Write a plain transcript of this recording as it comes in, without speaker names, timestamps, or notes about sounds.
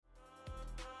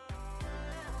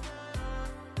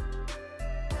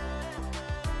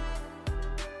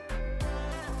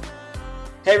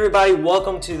Hey everybody,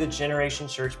 welcome to the Generation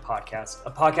Church podcast,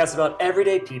 a podcast about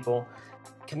everyday people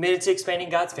committed to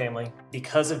expanding God's family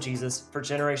because of Jesus for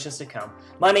generations to come.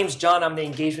 My name's John, I'm the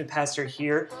engagement pastor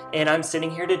here, and I'm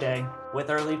sitting here today with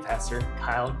our lead pastor,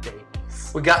 Kyle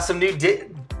Davies. We got some new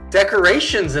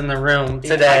decorations in the room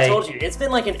today. I told you, it's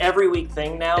been like an every week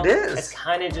thing now. It is. It's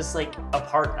kind of just like a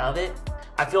part of it.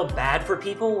 I feel bad for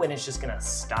people when it's just going to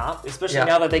stop, especially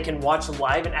now that they can watch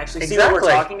live and actually see what we're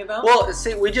talking about. Well,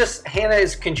 see, Hannah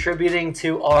is contributing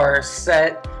to our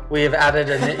set. We have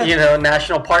added a,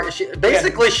 national part.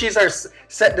 Basically, she's our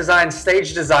set design,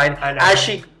 stage design,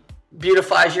 she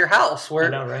beautifies your house. We're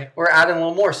adding a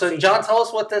little more. So, John, tell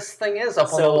us what this thing is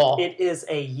up on the wall. It is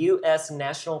a U.S.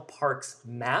 National Parks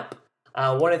map.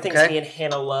 One of the things me and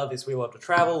Hannah love is we love to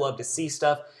travel, love to see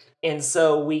stuff. And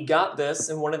so we got this,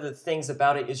 and one of the things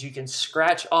about it is you can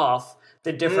scratch off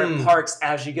the different parks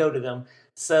as you go to them.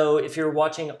 So if you're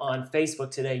watching on Facebook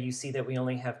today, you see that we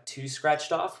only have 2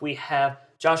 scratched off. We have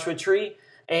Joshua Tree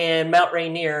and Mount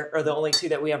Rainier are the only 2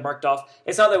 that we have marked off.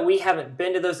 It's not that we haven't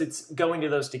been to those, it's going to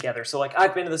those together. So like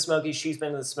I've been to the Smokies, she's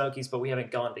been to the Smokies, but we haven't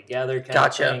gone together kind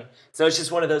of thing. So it's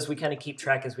just one of those we kind of keep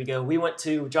track as we go. We went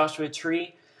to Joshua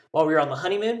Tree while we were on the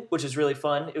honeymoon, which is really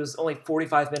fun. It was only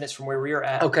 45 minutes from where we were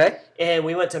at. Okay. And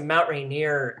we went to Mount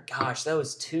Rainier, gosh, that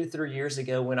was 2-3 years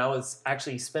ago when I was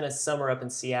actually spent a summer up in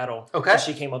Seattle. Okay. And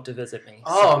she came up to visit me.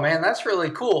 Oh, man, that's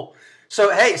really cool. So,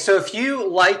 hey, if you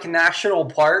like national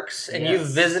parks and you've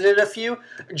visited a few,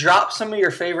 drop some of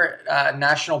your favorite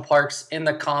national parks in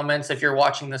the comments if you're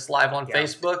watching this live on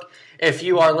Facebook. If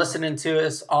you are listening to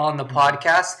us on the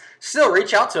podcast, still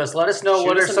reach out to us. Let us know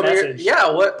what are some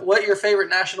of what your favorite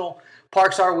national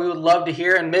parks are. We would love to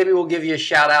hear, and maybe we'll give you a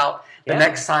shout out the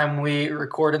next time we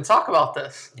record and talk about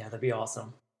this. Yeah, that'd be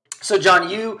awesome. So, John,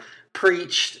 you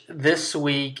preached this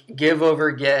week, Give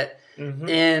Over Get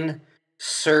in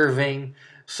serving.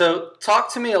 So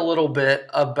talk to me a little bit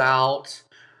about,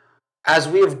 as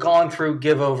we have gone through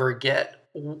Give Over Get,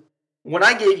 when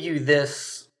I gave you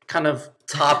this kind of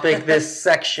topic, this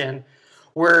section,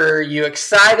 were you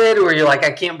excited? Were you like, I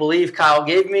can't believe Kyle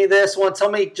gave me this one? Tell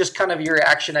me just kind of your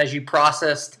reaction as you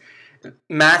processed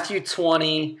Matthew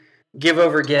 20, Give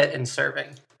Over Get, and serving.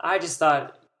 I just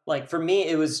thought, like, for me,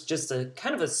 it was just a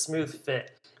kind of a smooth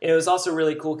fit. And it was also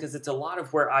really cool because it's a lot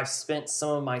of where I've spent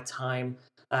some of my time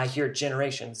here at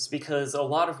Generations, because a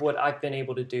lot of what I've been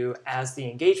able to do as the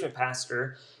engagement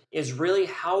pastor is really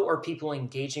how are people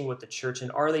engaging with the church,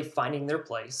 and are they finding their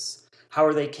place? How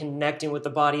are they connecting with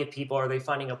the body of people? Are they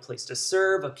finding a place to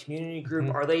serve, a community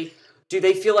group? Do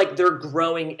they feel like they're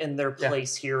growing in their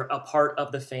place here, a part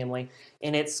of the family?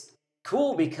 And it's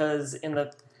cool because in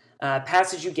the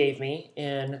passage you gave me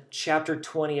in chapter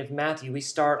 20 of Matthew, we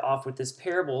start off with this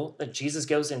parable that Jesus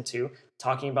goes into,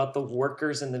 talking about the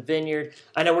workers in the vineyard.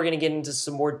 I know we're going to get into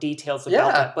some more details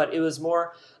about that, but it was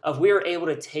more of we were able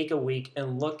to take a week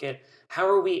and look at how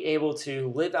are we able to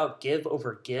live out Give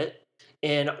Over Get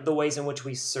in the ways in which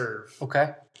we serve.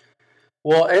 Okay.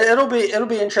 Well, it'll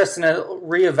be interesting to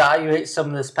reevaluate some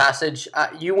of this passage.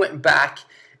 You went back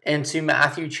into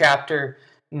Matthew chapter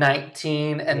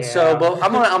 19, and but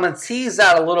I'm gonna tease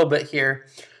that a little bit here,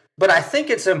 but I think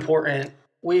it's important.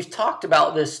 We've talked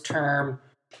about this term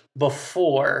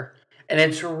before, and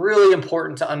it's really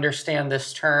important to understand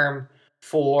this term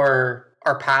for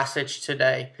our passage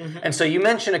today. And so you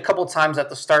mentioned a couple times at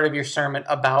the start of your sermon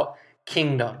about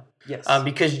kingdom,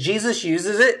 because Jesus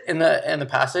uses it in the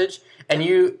passage, and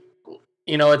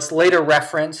it's later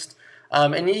referenced,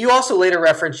 and you also later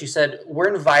referenced. You said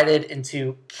we're invited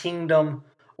into kingdom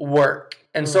work.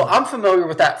 And so I'm familiar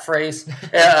with that phrase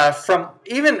from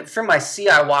my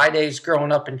CIY days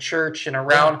growing up in church and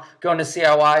around going to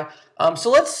CIY.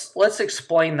 So let's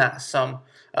explain that some,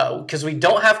 because we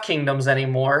don't have kingdoms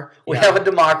anymore. We have a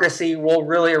democracy. We're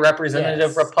really a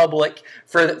representative republic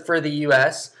for the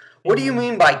U.S. What do you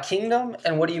mean by kingdom,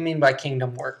 and what do you mean by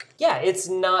kingdom work? Yeah, it's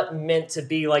not meant to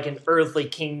be like an earthly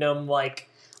kingdom, like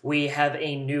we have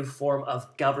a new form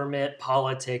of government,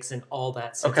 politics, and all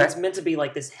that. So it's meant to be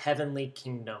like this heavenly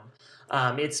kingdom.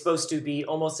 It's supposed to be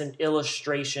almost an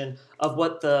illustration of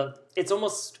I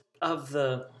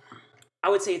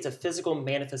would say it's a physical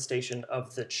manifestation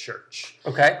of the church.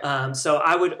 Okay. So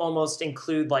I would almost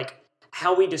include like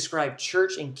how we describe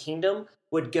church and kingdom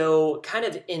would go kind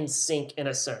of in sync in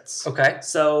a sense. Okay.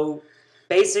 So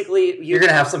basically, you're going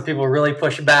to have some people really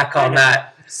push back on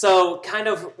that. So kind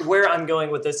of where I'm going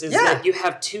with this is that you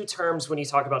have 2 terms when you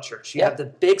talk about church. You have the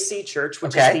Big C church,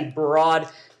 which is the broad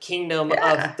kingdom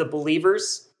of the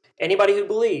believers. Anybody who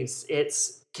believes,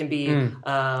 it's can be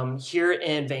here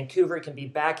in Vancouver, it can be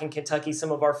back in Kentucky,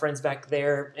 some of our friends back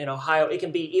there in Ohio. It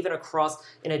can be even across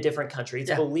in a different country.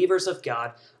 It's believers of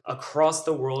God across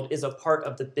the world is a part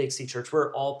of the Big C Church.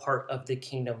 We're all part of the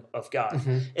kingdom of God.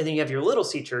 And then you have your little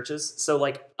C churches. So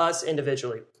like us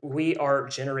individually, we are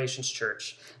Generations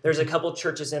Church. There's a couple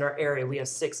churches in our area. We have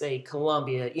 6A,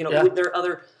 Columbia. You know, there are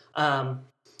other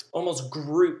almost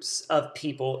groups of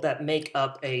people that make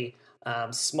up a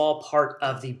small part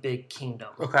of the big kingdom.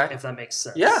 Okay, if that makes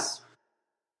sense.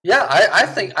 I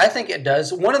think it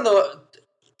does. One of the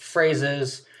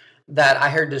phrases that I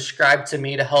heard described to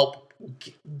me to help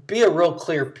be a real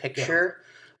clear picture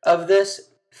of this.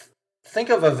 Think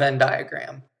of a Venn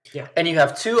diagram. And you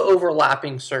have two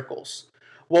overlapping circles.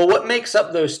 Well, what makes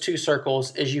up those two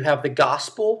circles is you have the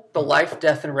gospel, the life,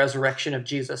 death, and resurrection of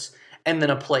Jesus, and then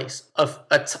a place of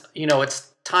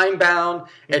it's time bound,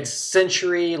 it's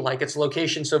century, like it's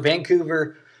location. So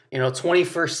Vancouver,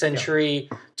 21st century,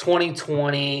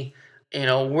 2020,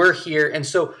 we're here. And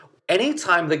so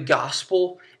anytime the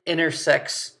gospel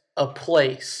intersects a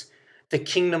place, the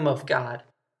kingdom of God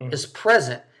is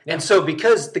present. And so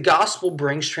because the gospel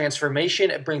brings transformation,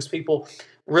 it brings people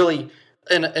really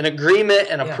an agreement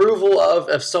and approval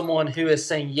of someone who is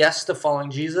saying yes to following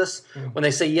Jesus. When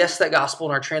they say yes to that gospel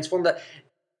and are transformed,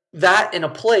 that in a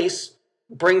place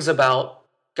brings about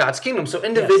God's kingdom. So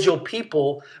individual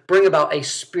people bring about a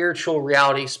spiritual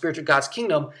reality, spiritual God's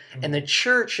kingdom, and the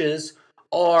churches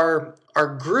are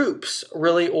groups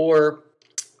really, or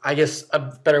I guess a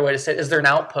better way to say it is they're an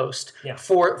outpost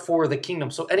for the kingdom.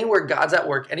 So anywhere God's at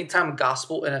work, anytime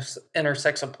gospel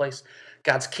intersects a place,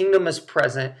 God's kingdom is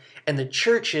present, and the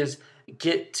churches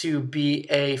get to be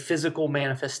a physical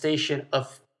manifestation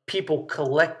of people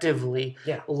collectively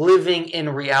living in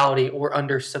reality or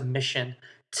under submission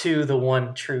to the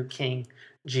one true King,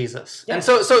 Jesus. And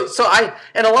so I,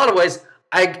 in a lot of ways,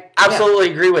 I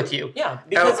absolutely agree with you.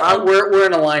 Because we're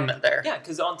in alignment there.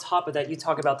 Because on top of that, you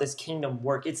talk about this kingdom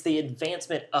work. It's the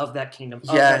advancement of that kingdom,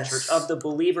 of that church, of the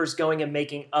believers going and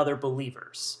making other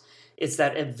believers. It's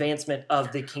that advancement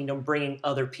of the kingdom, bringing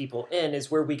other people in, is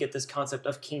where we get this concept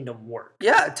of kingdom work.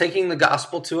 Taking the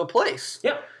gospel to a place.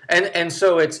 And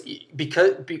so it's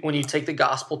because when you take the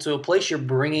gospel to a place, you're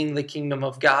bringing the kingdom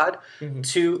of God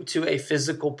to a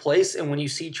physical place. And when you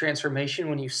see transformation,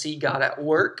 when you see God at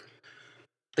work,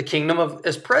 the kingdom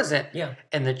is present.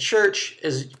 And the church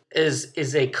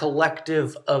is a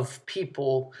collective of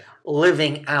people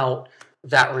living out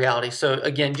that reality. So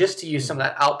again, just to use some of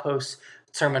that outpost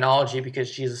terminology, because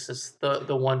Jesus is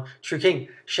the one true King.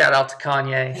 Shout out to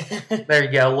Kanye. There you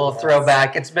go, a little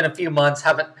throwback. It's been a few months,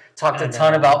 haven't talked a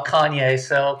ton about Kanye,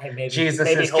 so Jesus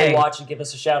is maybe he'll watch and give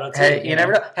us a shout out too. Hey, you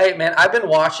never know. Hey man, I've been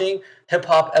watching Hip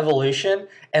Hop Evolution,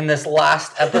 and this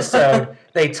last episode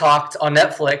they talked on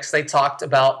Netflix, they talked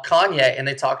about Kanye, and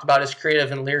they talked about his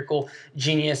creative and lyrical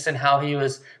genius and how he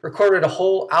recorded a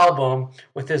whole album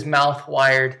with his mouth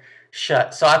wired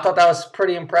shut. So I thought that was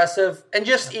pretty impressive. And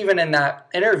just even in that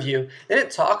interview, they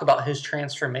didn't talk about his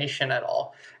transformation at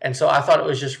all. And so I thought it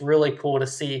was just really cool to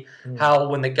see how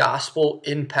when the gospel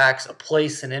impacts a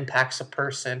place and impacts a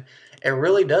person, it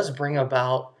really does bring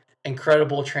about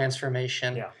incredible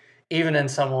transformation. Even in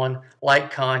someone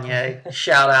like Kanye.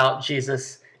 Shout out,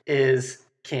 Jesus is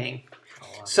King.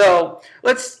 So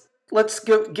let's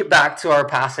get back to our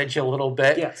passage a little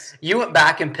bit. You went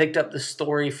back and picked up the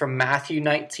story from Matthew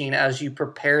 19 as you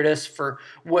prepared us for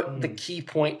what the key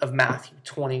point of Matthew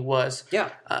 20 was.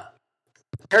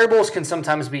 Parables can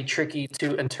sometimes be tricky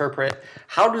to interpret.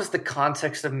 How does the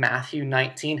context of Matthew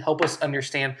 19 help us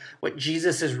understand what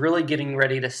Jesus is really getting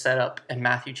ready to set up in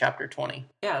Matthew chapter 20?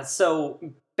 So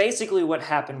basically what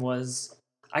happened was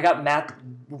I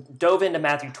dove into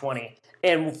Matthew 20,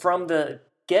 and from the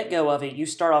get-go of it, you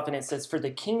start off and it says, "For the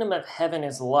kingdom of heaven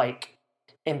is like,"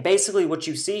 and basically what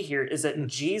you see here is that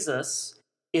Jesus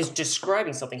is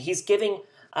describing something. He's giving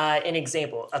an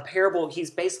example, a parable. He's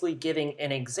basically giving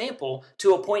an example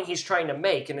to a point he's trying to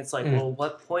make, and it's like, well,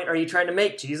 what point are you trying to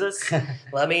make, Jesus?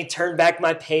 Let me turn back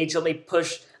my page. Let me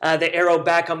push the arrow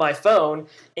back on my phone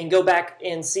and go back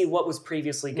and see what was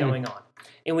previously going on.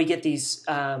 And we get these,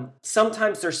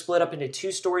 sometimes they're split up into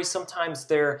two stories, sometimes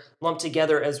they're lumped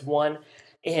together as one.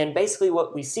 And basically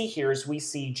what we see here is we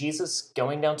see Jesus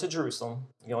going down to Jerusalem,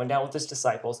 going down with his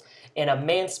disciples, and a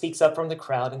man speaks up from the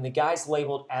crowd, and the guy's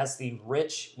labeled as the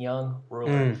rich young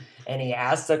ruler. And he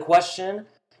asks a question,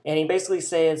 and he basically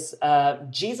says,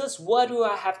 Jesus, what do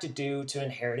I have to do to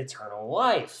inherit eternal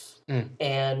life?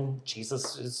 And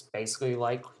Jesus is basically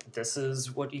like, this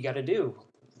is what you got to do.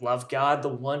 Love God, the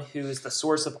one who is the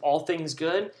source of all things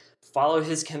good, follow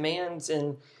his commands,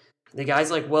 and the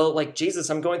guy's like, well, like, Jesus,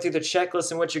 I'm going through the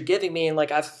checklist and what you're giving me, and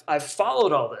like I've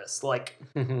followed all this. Like,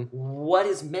 what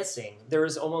is missing? There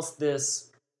is almost this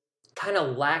kind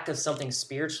of lack of something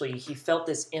spiritually. He felt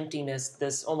this emptiness,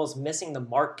 this almost missing the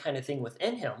mark kind of thing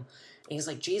within him. And he's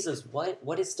like, Jesus,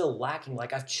 what is still lacking?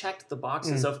 Like, I've checked the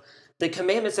boxes of the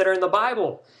commandments that are in the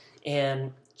Bible.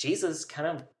 And Jesus kind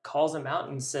of calls him out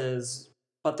and says,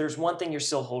 but there's one thing you're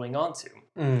still holding on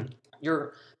to.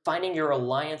 You're finding your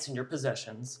alliance in your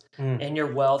possessions and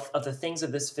your wealth of the things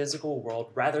of this physical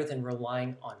world rather than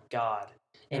relying on God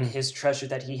and his treasure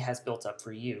that he has built up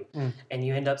for you. And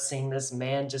you end up seeing this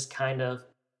man just kind of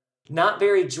not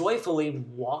very joyfully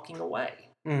walking away.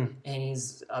 And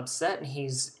he's upset, and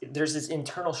there's this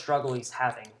internal struggle he's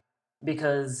having,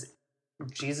 because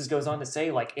Jesus goes on to say,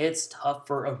 like, it's tough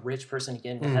for a rich person to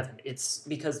get into heaven. It's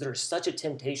because there's such a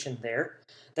temptation there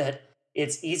that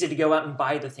it's easy to go out and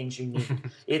buy the things you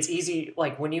need. It's easy,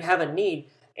 like, when you have a need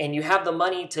and you have the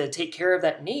money to take care of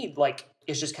that need, like,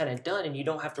 it's just kind of done, and you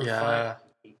don't have to find,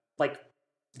 like,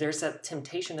 there's that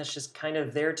temptation that's just kind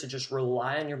of there to just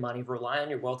rely on your money, rely on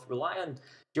your wealth, rely on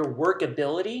your work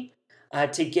ability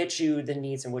to get you the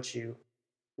needs in which you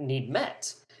need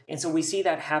met. And so we see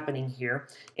that happening here.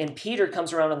 And Peter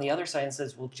comes around on the other side and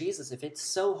says, well, Jesus, if it's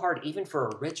so hard, even for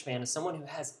a rich man, as someone who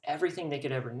has everything they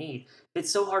could ever need, if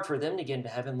it's so hard for them to get into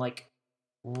heaven, like,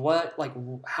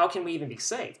 how can we even be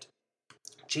saved?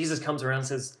 Jesus comes around and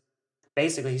says,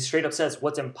 basically, he straight up says,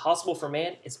 what's impossible for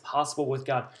man is possible with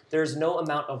God. There's no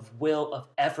amount of will, of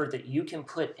effort that you can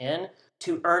put in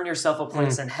to earn yourself a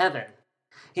place in heaven.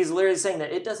 He's literally saying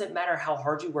that it doesn't matter how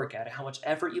hard you work at it, how much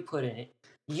effort you put in it,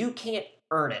 you can't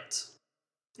earn it.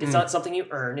 It's not something you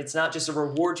earn. It's not just a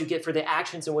reward you get for the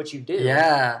actions in which you do.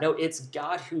 Yeah. No, it's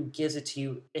God who gives it to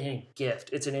you in a gift.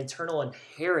 It's an eternal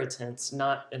inheritance,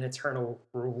 not an eternal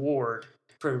reward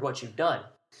for what you've done.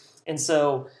 And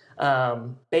so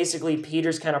basically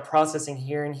Peter's kind of processing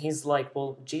here, and he's like,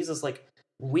 well, Jesus, like,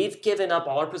 we've given up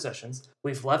all our possessions.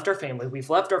 We've left our family. We've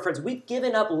left our friends. We've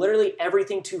given up literally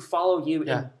everything to follow you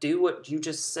and do what you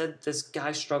just said this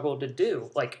guy struggled to do.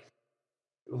 Like,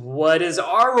 what is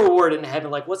our reward in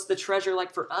heaven? Like, what's the treasure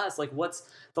like for us? Like, what's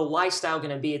the lifestyle going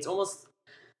to be? It's almost,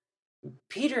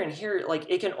 Peter in here, like,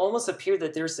 it can almost appear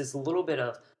that there's this little bit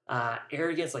of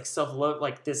arrogance, like self-love,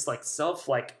 like this, like self,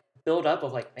 like build up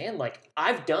of like, man, like,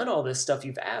 I've done all this stuff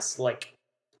you've asked. Like,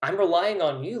 I'm relying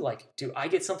on you. Like, do I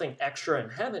get something extra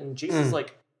in heaven? And Jesus,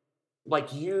 like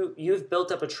you've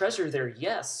built up a treasure there.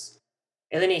 Yes.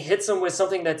 And then he hits him with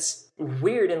something that's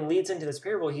weird and leads into this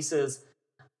parable. He says,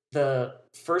 the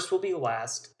first will be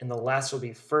last, and the last will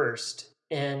be first.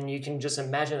 And you can just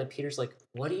imagine that Peter's like,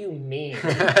 what do you mean?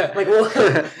 Like,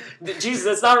 well, Jesus,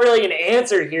 that's not really an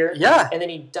answer here. Yeah. And then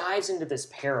he dives into this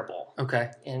parable.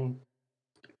 Okay. And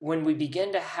when we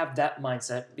begin to have that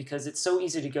mindset, because it's so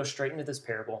easy to go straight into this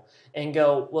parable and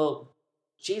go, well,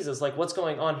 Jesus, like, what's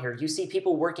going on here? You see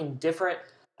people working different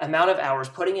amount of hours,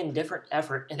 putting in different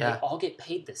effort, and they all get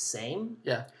paid the same?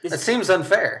 Yeah. It seems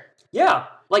unfair. Yeah.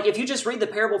 Like, if you just read the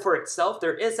parable for itself,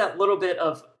 there is that little bit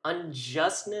of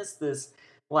unjustness, this,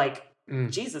 like,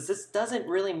 Jesus, this doesn't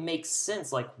really make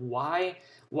sense. Like, why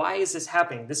is this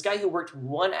happening? This guy who worked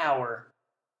 1 hour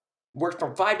worked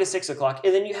from 5 to 6 o'clock,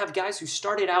 and then you have guys who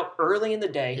started out early in the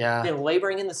day, been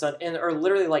laboring in the sun, and are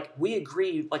literally like, we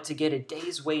agreed like to get a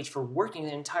day's wage for working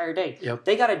the entire day. Yep.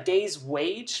 They got a day's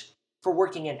wage for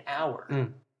working an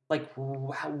hour. Like,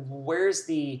 where's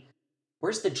the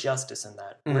justice in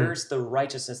that? Where's the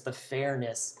righteousness, the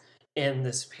fairness in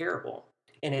this parable?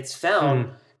 And it's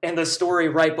found in the story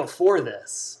right before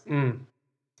this.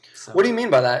 So, what do you mean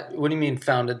by that? What do you mean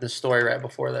found in the story right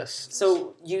before this?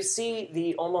 So you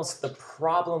see almost the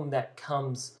problem that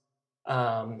comes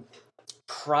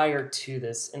prior to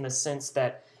this, in the sense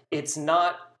that it's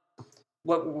not,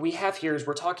 what we have here is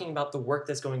we're talking about the work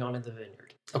that's going on in the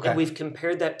vineyard. Okay. And we've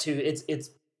compared that to,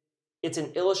 it's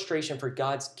an illustration for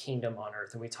God's kingdom on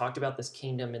earth. And we talked about this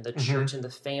kingdom and the church and the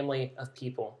family of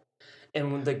people.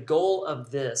 And when the goal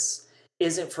of this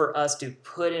isn't for us to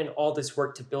put in all this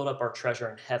work to build up our treasure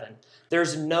in heaven.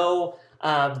 There's no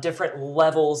different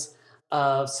levels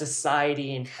of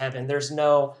society in heaven. There's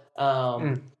no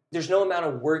amount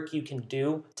of work you can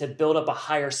do to build up a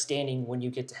higher standing when you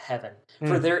get to heaven.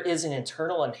 For there is an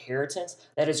eternal inheritance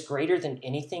that is greater than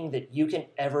anything that you can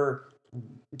ever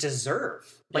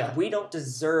deserve. Like, we don't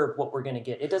deserve what we're going to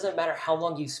get. It doesn't matter how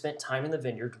long you've spent time in the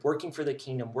vineyard, working for the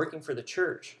kingdom, working for the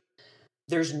church.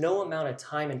 There's no amount of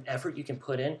time and effort you can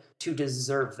put in to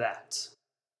deserve that.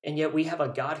 And yet we have a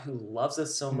God who loves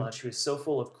us so much, who is so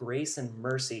full of grace and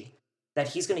mercy, that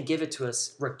he's going to give it to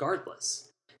us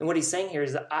regardless. And what he's saying here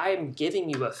is that I'm giving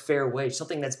you a fair wage,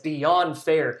 something that's beyond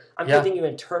fair. I'm Yeah. giving you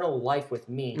eternal life with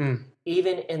me,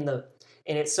 even in the.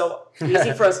 And it's so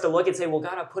easy for us to look and say, well,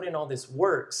 God, I put in all this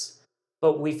works,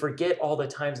 but we forget all the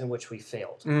times in which we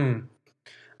failed.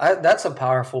 That's a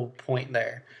powerful point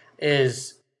there.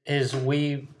 Is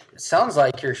we sounds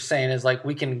like you're saying is like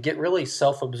we can get really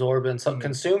self-absorbed and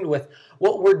consumed with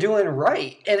what we're doing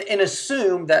right and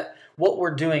assume that what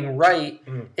we're doing right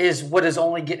is what is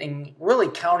only getting really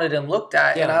counted and looked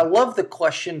at. Yeah. And I love the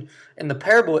question in the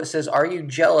parable. It says, are you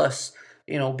jealous,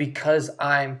 because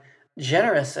I'm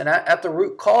generous? And at the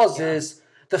root cause is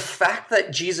the fact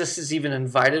that Jesus has even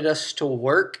invited us to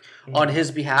work on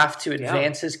his behalf to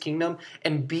advance his kingdom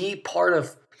and be part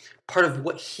of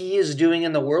what he is doing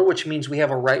in the world, which means we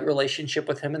have a right relationship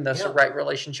with him and thus a right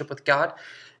relationship with God,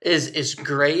 is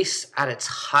grace at its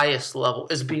highest level,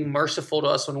 is being merciful to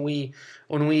us when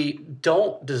we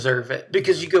don't deserve it.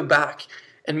 Because you go back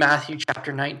in Matthew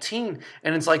chapter 19,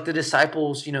 and it's like the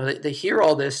disciples, they hear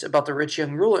all this about the rich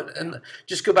young ruler, and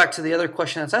just go back to the other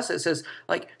question that's asked. It says,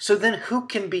 so then who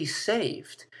can be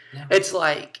saved? Yeah.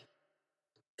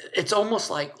 It's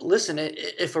almost like, listen,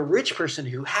 if a rich person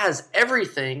who has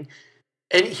everything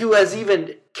and who has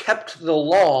even kept the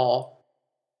law,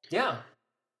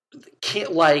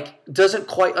 doesn't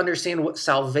quite understand what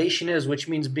salvation is, which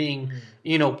means being,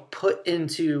 put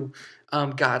into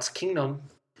God's kingdom.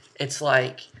 It's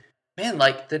like, man,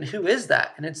 then who is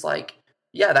that? And it's like,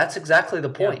 yeah, that's exactly the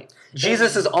point. Yeah.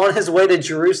 Jesus is on his way to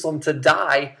Jerusalem to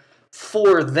die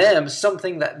for them,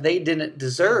 something that they didn't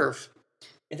deserve.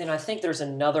 And then I think there's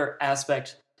another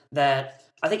aspect that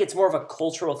I think it's more of a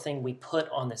cultural thing we put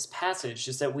on this passage,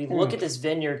 is that we look at this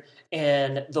vineyard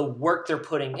and the work they're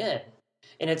putting in.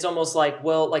 And it's almost like,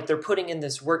 they're putting in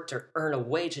this work to earn a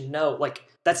wage. And no,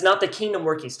 that's not the kingdom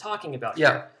work he's talking about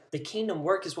here. The kingdom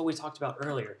work is what we talked about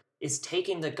earlier, is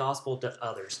taking the gospel to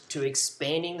others, to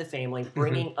expanding the family,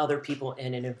 bringing other people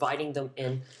in and inviting them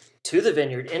in to the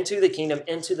vineyard, into the kingdom,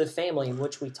 into the family in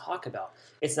which we talk about.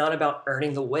 It's not about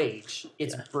earning the wage.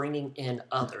 It's bringing in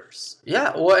others.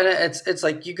 Yeah, well, and it's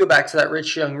like you go back to that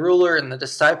rich young ruler and the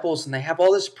disciples, and they have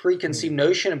all this preconceived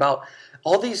notion about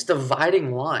all these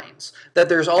dividing lines, that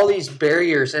there's all these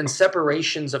barriers and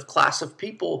separations of class of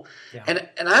people. Yeah.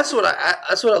 And that's what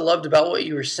I loved about what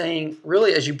you were saying,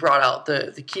 really, as you brought out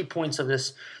the key points of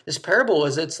this parable,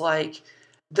 is it's like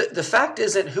the fact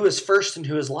isn't who is first and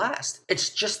who is last. It's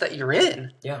just that you're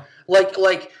in. Yeah.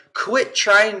 Like quit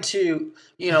trying to,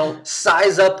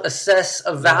 size up, assess,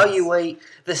 evaluate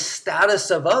the status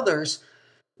of others.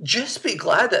 Just be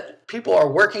glad that people are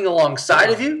working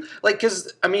alongside of you.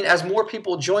 Because, as more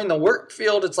people join the work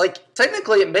field, it's like,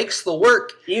 technically it makes the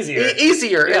work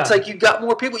easier. Yeah. It's like you got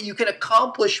more people, you can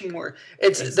accomplish more.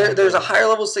 There's a higher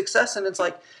level of success, and it's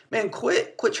like, man,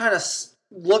 quit trying to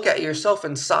look at yourself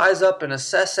and size up and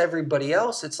assess everybody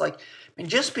else. It's like,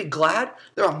 just be glad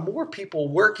there are more people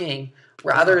working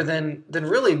rather than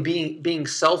really being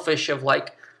selfish of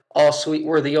all sweet,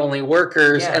 we're the only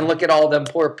workers, and look at all them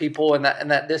poor people and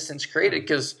that distance created.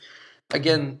 Because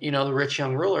again, the rich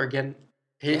young ruler, again,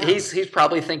 he's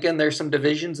probably thinking there's some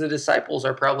divisions. The disciples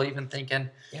are probably even thinking.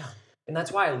 Yeah. And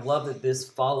that's why I love that this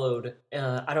followed,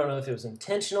 I don't know if it was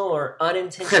intentional or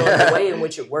unintentional in the way in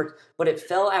which it worked, but it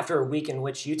fell after a week in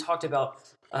which you talked about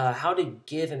how to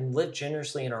give and live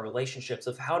generously in our relationships,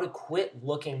 of how to quit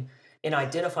looking and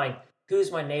identifying who's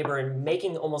my neighbor and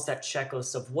making almost that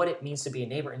checklist of what it means to be a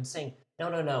neighbor, and saying,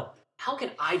 no. How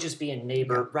can I just be a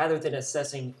neighbor rather than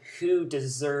assessing who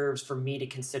deserves for me to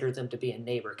consider them to be a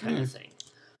neighbor kind of thing?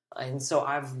 And so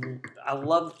I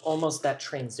love almost that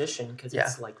transition, because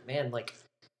it's like, man,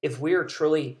 if we're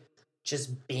truly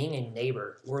just being a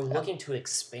neighbor, we're looking to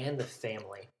expand the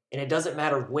family. And it doesn't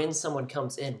matter when someone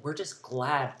comes in. We're just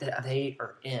glad that they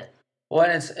are in. Well,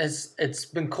 and it's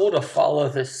been cool to follow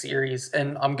this series.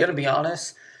 And I'm going to be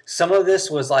honest, some of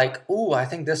this was like, ooh, I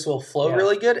think this will flow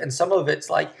really good. And some of it's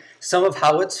like, some of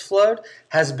how it's flowed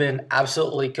has been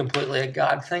absolutely, completely a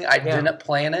God thing. I didn't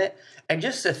plan it. And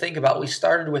just to think about, we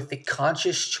started with the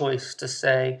conscious choice to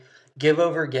say, give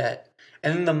over, get.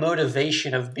 And then the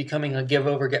motivation of becoming a give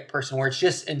over, get person, where it's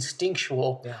just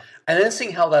instinctual. Yeah. And then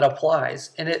seeing how that applies.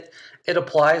 And it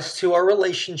applies to our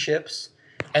relationships,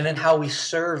 and then how we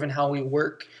serve and how we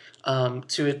work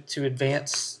to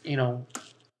advance,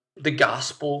 the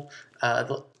gospel,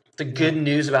 the good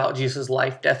news about Jesus'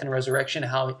 life, death, and resurrection,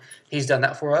 how he's done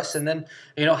that for us, and then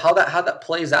how that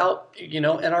plays out in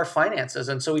our finances.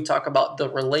 And so we talk about the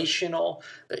relational,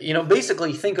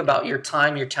 basically think about your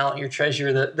time, your talent, your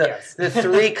treasure, the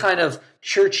three kind of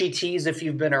churchy T's. If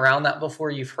you've been around that before,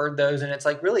 you've heard those, and it's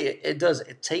like really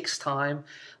it takes time.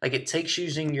 Like it takes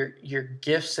using your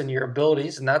gifts and your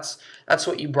abilities, and that's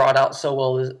what you brought out so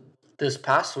well this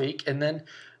past week, and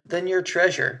then your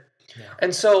treasure. Yeah.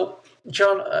 And so,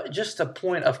 John, just a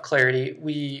point of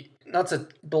clarity, not to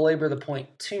belabor the point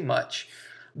too much,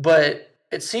 but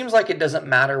it seems like it doesn't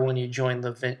matter when you join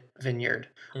the vineyard.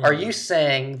 Mm-hmm. Are you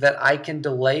saying that I can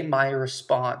delay my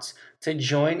response to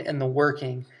join in the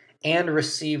working and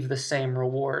receive the same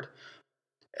reward?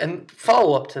 And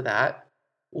follow up to that,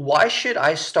 why should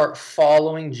I start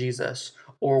following Jesus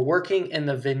or working in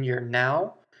the vineyard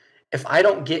now if I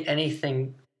don't get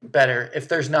anything better, if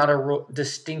there's not a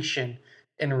distinction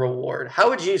in reward? How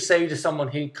would you say to someone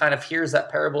who kind of hears that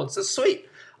parable and says, sweet,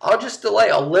 I'll just delay,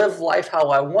 I'll live life how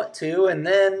I want to, and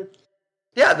then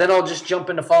I'll just jump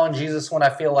into following Jesus when I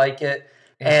feel like it,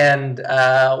 and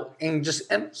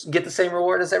get the same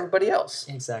reward as everybody else?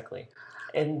 Exactly.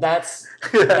 And that's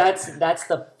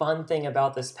the fun thing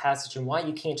about this passage, and why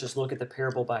you can't just look at the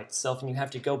parable by itself, and you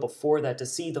have to go before that to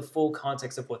see the full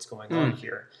context of what's going on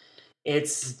here.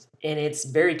 It's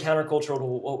very countercultural to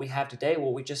what we have today,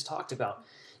 what we just talked about,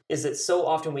 is that so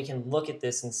often we can look at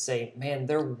this and say, man,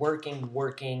 they're working,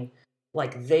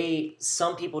 like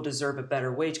some people deserve a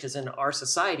better wage, because in our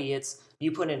society, it's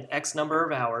you put in X number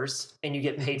of hours and you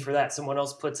get paid for that. Someone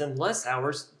else puts in less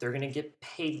hours, they're going to get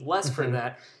paid less for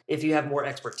that. If you have more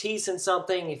expertise in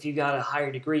something, if you got a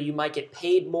higher degree, you might get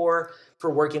paid more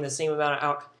for working the same amount of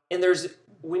hours. And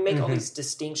we make all these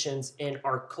distinctions in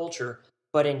our culture.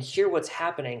 But in here, what's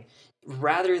happening,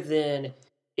 rather than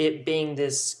it being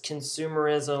this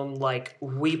consumerism, like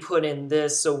we put in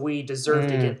this so we deserve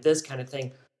to get this kind of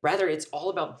thing, rather it's all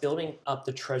about building up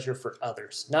the treasure for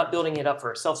others, not building it up for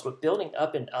ourselves, but building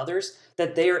up in others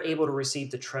that they are able to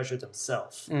receive the treasure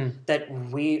themselves, that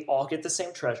we all get the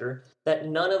same treasure that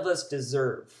none of us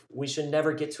deserve. We should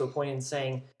never get to a point in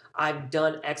saying, I've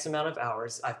done X amount of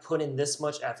hours, I've put in this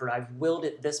much effort, I've willed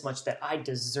it this much that I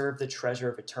deserve the treasure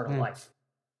of eternal life.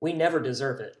 We never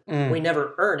deserve it. We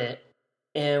never earn it,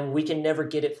 and we can never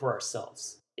get it for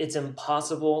ourselves. It's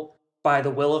impossible by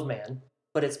the will of man,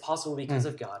 but it's possible because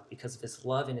of God, because of his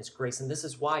love and his grace. And this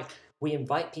is why we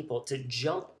invite people to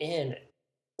jump in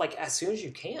like as soon as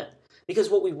you can. Because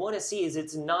what we want to see is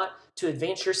it's not to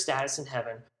advance your status in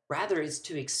heaven. Rather, it's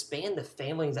to expand the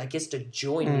family that gets to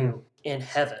join you in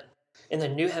heaven, in the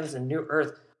new heavens and new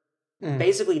earth.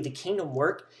 Basically, the kingdom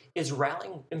work is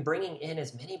rallying and bringing in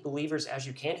as many believers as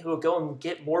you can who will go and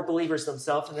get more believers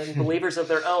themselves and then believers of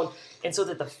their own. And so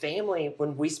that the family,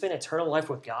 when we spend eternal life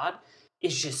with God,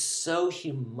 is just so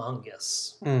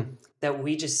humongous that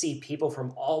we just see people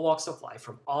from all walks of life,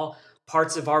 from all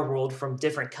parts of our world, from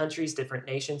different countries, different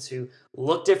nations, who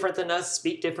look different than us,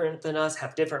 speak different than us,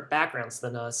 have different backgrounds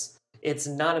than us. It's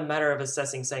not a matter of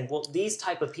assessing, saying, well, these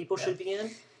type of people should be in.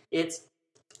 It's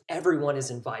everyone is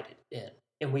invited in.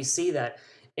 And we see that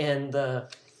in the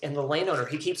landowner.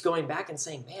 He keeps going back and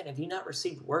saying, man, have you not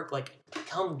received work? Like,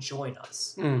 come join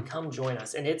us. Come join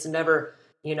us. And it's never,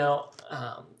 he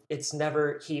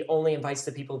only invites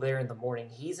the people there in the morning.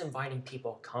 He's inviting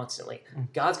people constantly.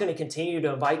 God's going to continue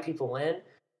to invite people in.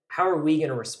 How are we going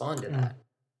to respond to that?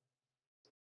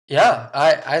 Yeah,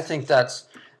 I think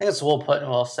it's well put and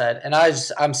well said. And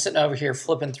I'm sitting over here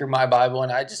flipping through my Bible,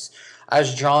 and I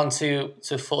was drawn to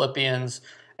Philippians,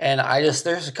 and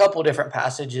there's a couple different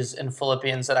passages in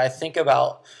Philippians that I think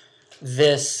about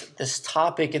this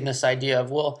topic and this idea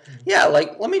of,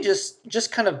 let me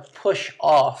just kind of push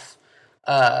off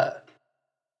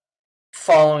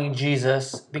following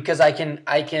Jesus, because I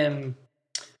can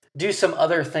do some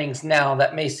other things now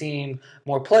that may seem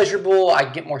more pleasurable. I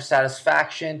get more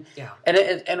satisfaction. Yeah.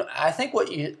 And I think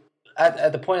what you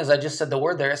at the point is, I just said the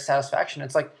word there is satisfaction.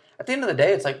 It's like at the end of the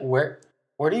day, it's like where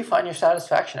do you find your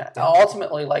satisfaction at? Yeah.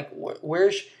 Ultimately, like where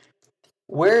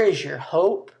is your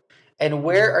hope, and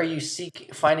where are you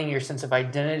finding your sense of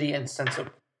identity and sense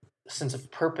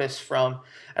of purpose from?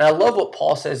 And I love what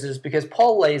Paul says, is because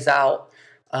Paul lays out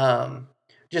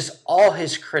just all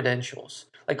his credentials,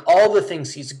 like all the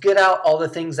things he's good at, all the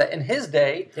things that in his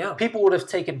day people would have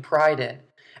taken pride in.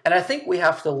 And I think we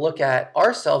have to look at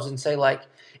ourselves and say, like,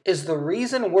 is the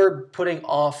reason we're putting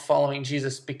off following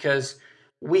Jesus because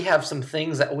we have some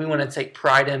things that we want to take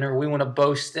pride in, or we want to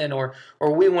boast in, or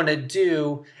we want to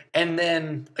do, and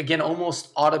then again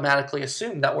almost automatically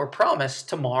assume that we're promised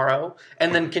tomorrow,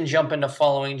 and then can jump into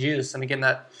following Jesus. And again,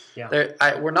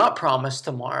 we're not promised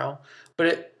tomorrow,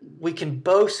 but we can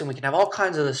boast and we can have all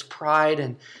kinds of this pride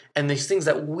and these things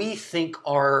that we think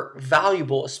are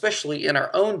valuable, especially in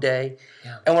our own day.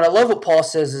 Yeah. And what I love what Paul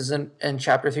says is in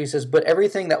chapter 3, he says, "But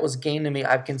everything that was gained to me,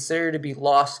 I've considered to be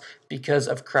lost because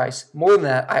of Christ. More than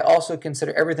that, I also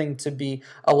consider everything to be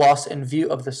a loss in view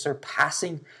of the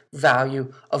surpassing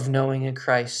value of knowing in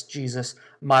Christ Jesus,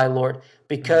 my Lord.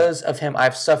 Because of him,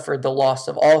 I've suffered the loss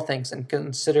of all things and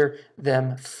consider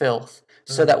them filth,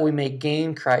 so that we may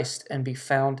gain Christ and be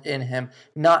found in him,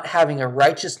 not having a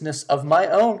righteousness of my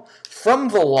own from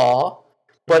the law,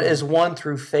 but as one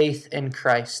through faith in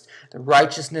Christ, the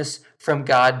righteousness from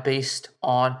God based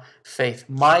on faith.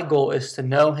 My goal is to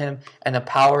know him and the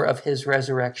power of his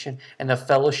resurrection and the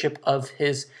fellowship of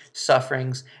his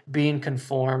sufferings, being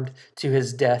conformed to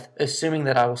his death, assuming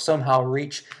that I will somehow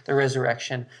reach the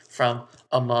resurrection from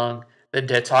among the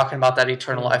dead." Talking about that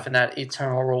eternal life and that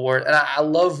eternal reward. And I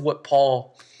love what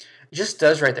Paul just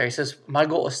does right there. He says, my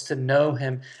goal is to know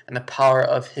him and the power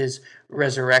of his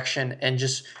resurrection, and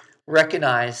just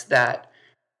recognize that,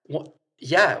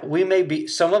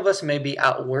 some of us may be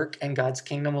at work in God's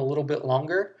kingdom a little bit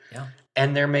longer. Yeah.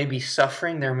 And there may be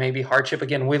suffering, there may be hardship.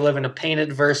 Again, we live in a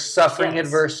pain-adverse,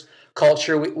 suffering-adverse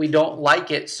culture. We don't like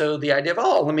it. So the idea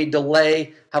of, let me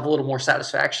delay, have a little more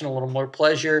satisfaction, a little more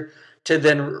pleasure, to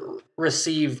then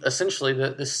receive essentially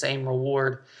the same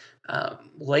reward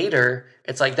later.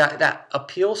 It's like that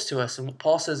appeals to us. And what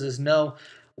Paul says is, no,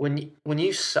 when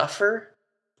you suffer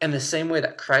in the same way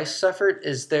that Christ suffered,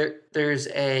 is there's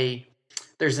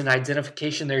an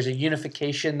identification, there's a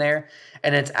unification there.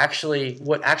 And it's actually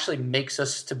what actually makes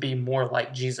us to be more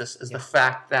like Jesus is the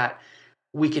fact that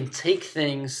we can take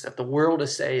things that the world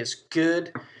is say is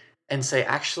good and say,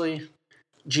 actually,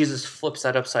 Jesus flips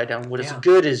that upside down. What is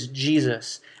good is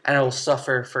Jesus, and I will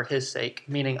suffer for his sake,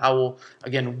 meaning I will,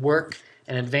 again, work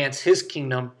and advance his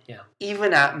kingdom,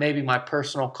 even at maybe my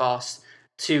personal cost,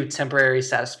 to temporary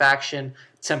satisfaction,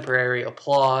 temporary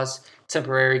applause,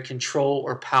 temporary control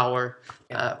or power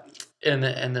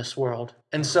in this world.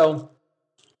 And so,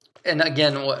 and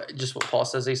again, what Paul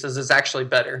says, he says it's actually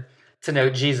better to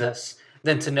know Jesus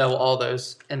than to know all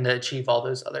those and to achieve all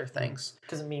those other things.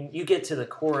 Because, you get to the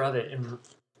core of it, and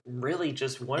really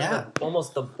just one of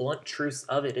almost the blunt truths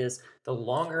of it is the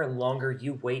longer and longer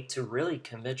you wait to really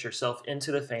commit yourself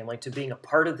into the family, to being a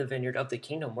part of the vineyard of the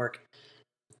kingdom work,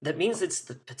 that means it's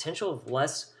the potential of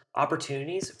less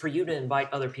opportunities for you to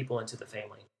invite other people into the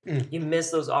family. You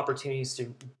miss those opportunities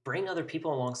to bring other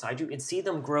people alongside you and see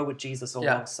them grow with Jesus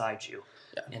alongside you.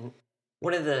 Yeah. And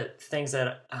one of the things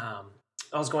that I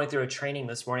was going through a training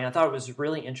this morning, I thought it was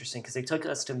really interesting because they took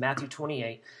us to Matthew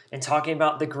 28 and talking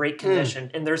about the Great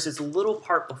Commission. And there's this little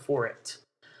part before it.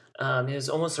 It was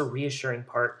almost a reassuring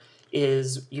part,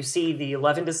 is you see the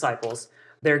 11 disciples.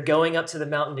 They're going up to the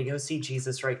mountain to go see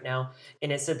Jesus right now.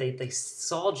 And it said they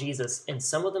saw Jesus, and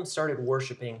some of them started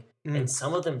worshiping, and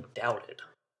some of them doubted.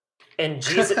 And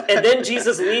then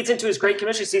Jesus leads into his Great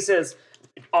Commission. He says,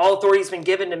 all authority has been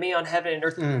given to me on heaven and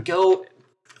earth.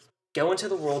 Go into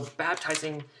the world,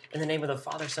 baptizing in the name of the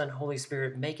Father, Son, Holy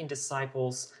Spirit, making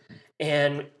disciples,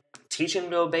 and teaching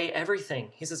them to obey everything.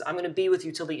 He says, I'm going to be with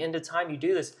you till the end of time. You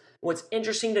do this. What's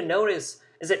interesting to notice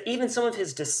is that even some of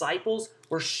his disciples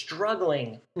were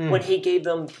struggling when he gave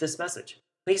them this message.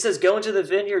 He says, go into the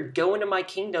vineyard, go into my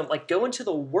kingdom, go into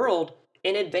the world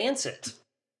and advance it.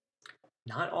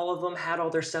 Not all of them had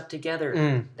all their stuff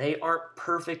together. They aren't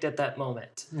perfect at that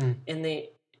moment. And the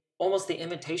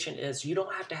invitation is, you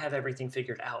don't have to have everything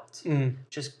figured out.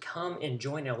 Just come and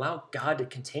join and allow God to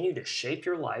continue to shape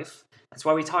your life. That's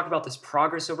why we talk about this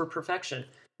progress over perfection.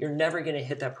 You're never going to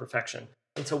hit that perfection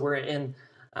until we're in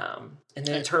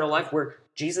the eternal life where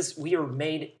Jesus, we are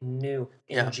made new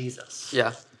in Jesus.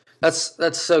 Yeah,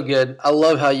 that's so good. I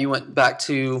love how you went back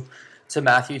to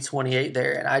Matthew 28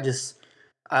 there, and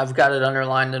I've got it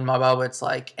underlined in my Bible. It's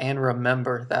and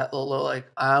remember that little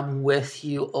I'm with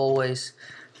you always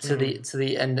to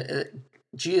the end.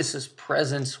 Jesus'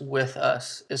 presence with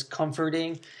us is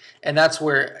comforting, and that's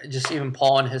where just even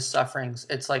Paul and his sufferings,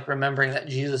 it's remembering that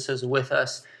Jesus is with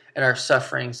us in our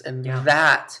sufferings, and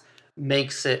that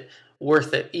makes it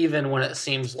worth it, even when it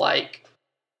seems like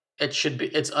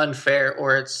it's unfair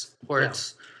or it's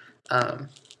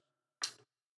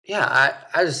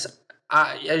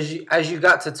as you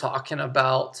got to talking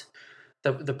about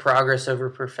the progress over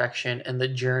perfection and the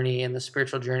journey and the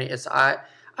spiritual journey,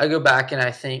 I go back and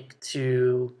I think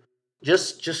to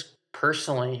just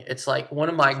personally, it's like one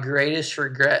of my greatest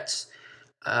regrets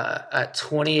at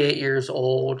 28 years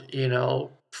old,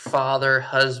 father,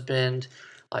 husband,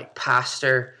 like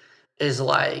pastor, is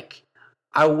like,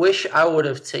 I wish I would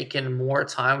have taken more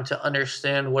time to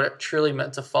understand what it truly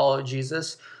meant to follow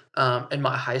Jesus in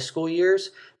my high school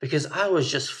years, because I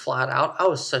was just flat out, I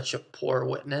was such a poor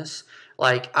witness.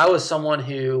 Like, I was someone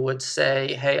who would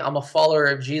say, hey, I'm a follower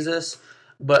of Jesus,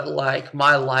 but like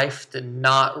my life did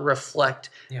not reflect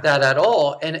that at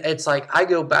all. And it's like, I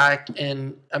go back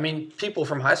and I mean, people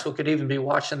from high school could even be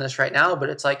watching this right now, but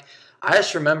it's like, I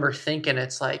just remember thinking,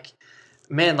 it's like,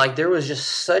 man, like there was just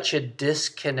such a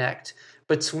disconnect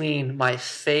between my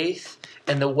faith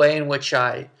and the way in which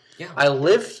I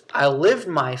lived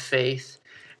my faith.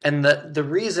 And the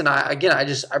reason I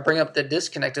bring up the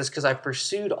disconnect is because I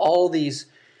pursued all these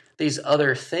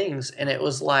other things, and it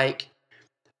was like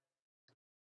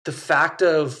the fact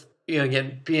of,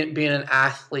 again, being an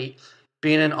athlete,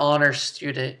 being an honor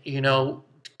student,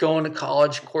 going to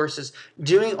college courses,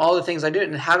 doing all the things I do,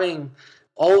 and having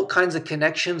all kinds of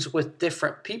connections with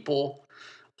different people.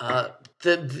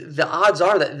 The odds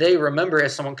are that they remember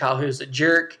as someone, Kyle, who's a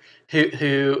jerk,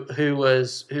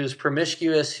 who's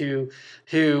promiscuous, who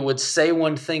would say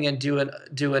one thing and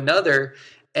do another,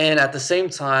 and at the same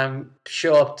time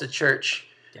show up to church,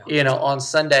 on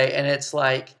Sunday. And it's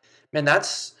like, man,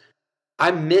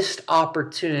 I missed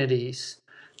opportunities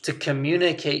to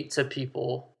communicate to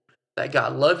people that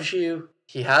God loves you.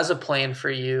 He has a plan for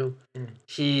you.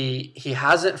 He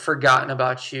hasn't forgotten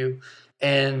about you,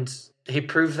 and he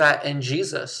proved that in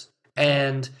Jesus.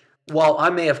 And while I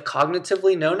may have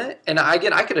cognitively known it, and I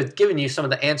could have given you some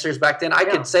of the answers back then. I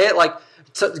could say it like,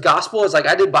 the gospel is like,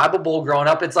 I did Bible Bowl growing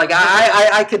up. It's like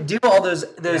I could do all those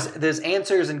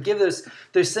answers and give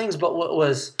those things, but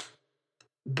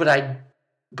I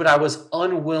was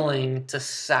unwilling to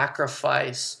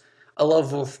sacrifice a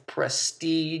level of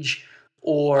prestige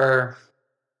or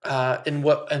in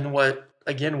what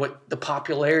the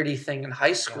popularity thing in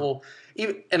high school.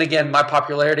 And again, my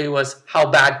popularity was how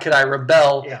bad could I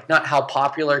rebel, not how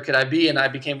popular could I be. And I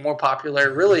became more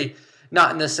popular, really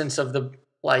not in the sense of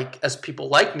as people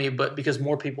like me, but because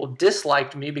more people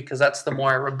disliked me, because that's the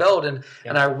more I rebelled. And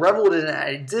I reveled in it.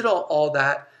 I did all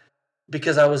that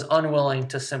because I was unwilling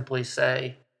to simply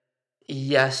say,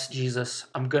 yes, Jesus,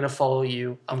 I'm going to follow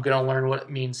you. I'm going to learn what it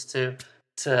means to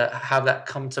have that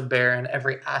come to bear in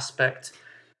every aspect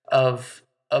of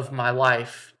my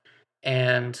life.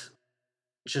 And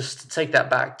just to take that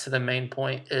back to the main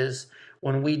point is,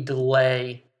 when we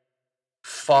delay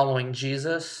following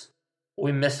Jesus,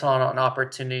 we miss on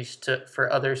opportunities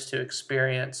for others to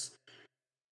experience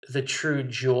the true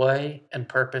joy and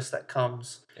purpose that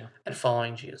comes in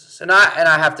following Jesus. And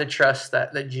I have to trust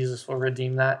that Jesus will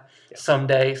redeem that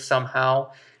someday,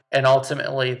 somehow, and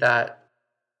ultimately that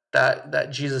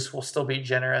Jesus will still be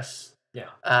generous.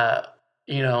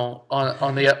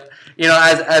 On the up,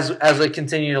 as we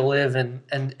continue to live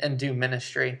and do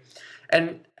ministry.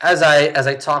 And as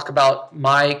I talk about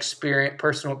my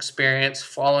personal experience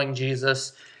following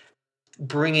Jesus,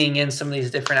 bringing in some of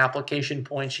these different application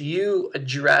points, you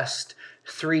addressed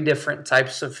 3 different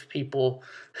types of people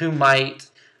who might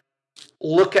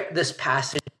look at this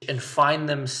passage and find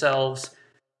themselves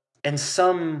in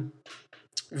some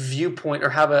viewpoint or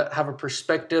have a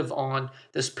perspective on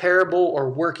this parable, or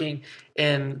working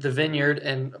in the vineyard,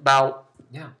 and about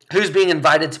who's being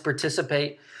invited to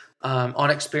participate on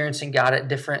experiencing God at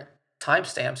different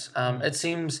timestamps. It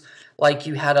seems like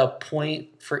you had a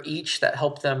point for each that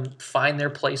helped them find their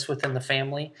place within the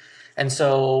family, and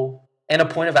a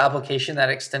point of application that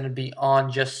extended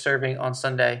beyond just serving on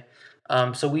Sunday.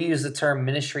 So we use the term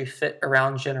ministry fit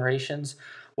around generations.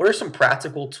 What are some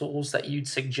practical tools that you'd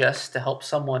suggest to help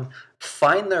someone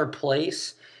find their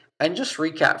place? And just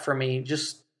recap for me,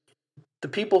 just the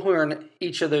people who are in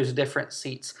each of those different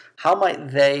seats, how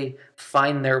might they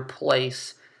find their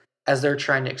place as they're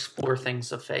trying to explore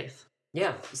things of faith?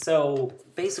 Yeah, so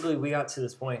basically we got to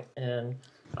this point, and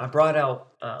I brought out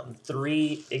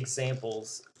 3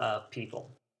 examples of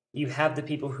people. You have the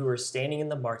people who are standing in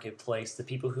the marketplace, the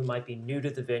people who might be new to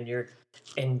the vineyard,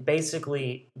 and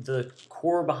basically the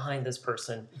core behind this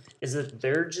person is that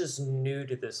they're just new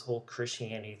to this whole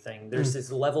Christianity thing. There's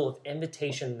this level of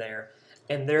invitation there,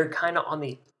 and they're kind of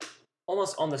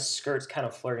almost on the skirts, kind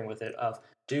of flirting with it of,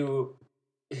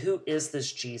 who is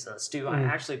this Jesus? Do I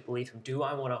actually believe him? Do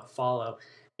I want to follow?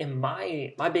 And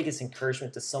my biggest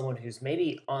encouragement to someone who's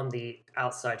maybe on the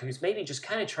outside, who's maybe just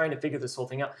kind of trying to figure this whole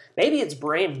thing out, maybe it's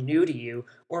brand new to you,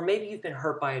 or maybe you've been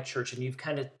hurt by a church and you've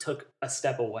kind of took a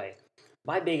step away.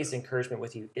 My biggest encouragement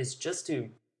with you is just to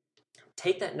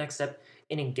take that next step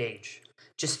and engage.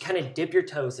 Just kind of dip your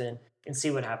toes in and see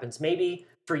what happens. Maybe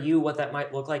for you, what that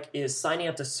might look like is signing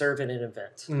up to serve at an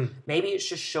event. Maybe it's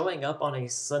just showing up on a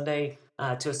Sunday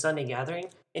to a Sunday gathering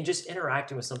and just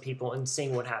interacting with some people and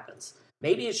seeing what happens.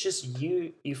 Maybe it's just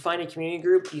you find a community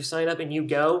group, you sign up and you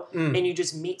go and you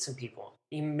just meet some people.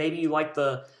 Maybe you like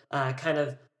the kind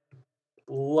of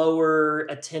lower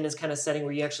attendance kind of setting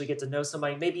where you actually get to know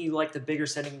somebody. Maybe you like the bigger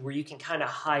setting where you can kind of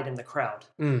hide in the crowd.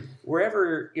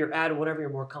 Wherever you're at, whatever you're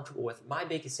more comfortable with, my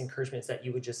biggest encouragement is that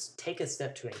you would just take a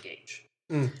step to engage.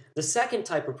 The second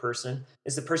type of person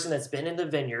is the person that's been in the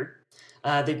vineyard.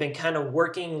 They've been kind of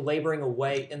working, laboring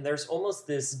away, and there's almost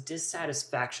this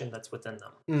dissatisfaction that's within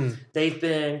them. They've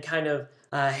been kind of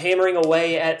hammering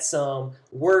away at some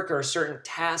work or a certain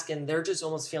task, and they're just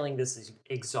almost feeling this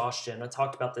exhaustion. I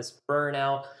talked about this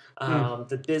burnout,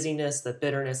 the busyness, the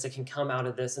bitterness that can come out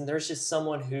of this, and there's just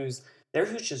someone who's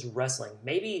just wrestling.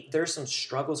 Maybe there's some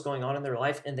struggles going on in their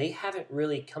life, and they haven't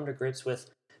really come to grips with,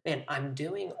 man, I'm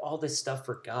doing all this stuff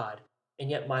for God,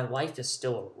 and yet my life is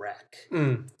still a wreck.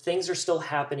 Things are still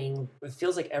happening. It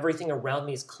feels like everything around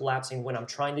me is collapsing when I'm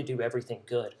trying to do everything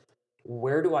good.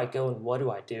 Where do I go and what do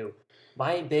I do?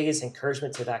 My biggest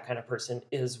encouragement to that kind of person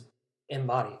is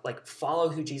embody. Like, follow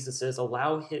who Jesus is.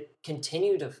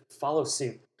 Continue to follow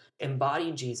suit.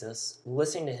 Embody Jesus,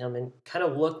 listening to him, and kind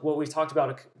of look what we talked about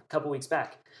a couple weeks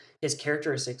back. His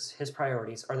characteristics, his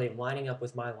priorities, are they lining up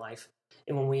with my life?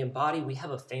 And when we embody, we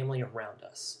have a family around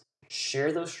us.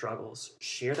 Share those struggles,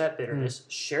 share that bitterness,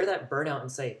 share that burnout,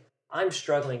 and say, I'm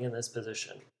struggling in this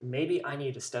position. Maybe I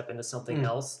need to step into something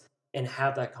else and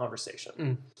have that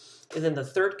conversation. And then the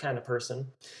third kind of person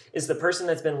is the person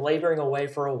that's been laboring away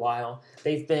for a while.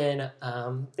 They've been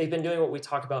doing what we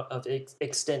talk about of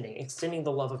extending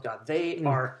the love of God. They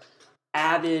are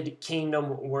avid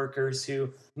kingdom workers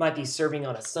who might be serving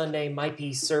on a Sunday, might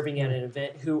be serving at an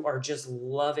event, who are just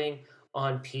loving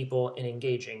on people and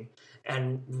engaging.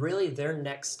 And really their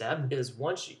next step is,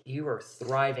 once you are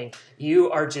thriving,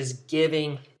 you are just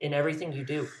giving in everything you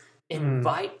do.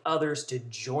 Invite others to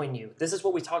join you. This is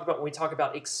what we talk about when we talk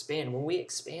about expand. When we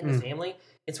expand the family,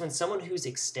 it's when someone who's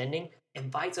extending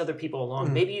invites other people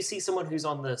along. Maybe you see someone who's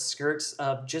on the skirts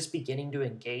of just beginning to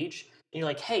engage, and you're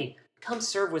like, hey, come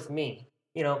serve with me.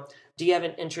 Do you have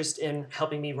an interest in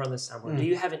helping me run this summer? Do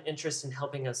you have an interest in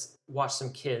helping us watch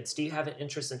some kids? Do you have an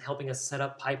interest in helping us set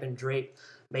up pipe and drape?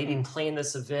 Maybe plan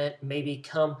this event? Maybe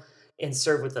come and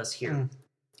serve with us here.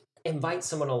 Invite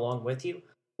someone along with you,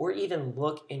 or even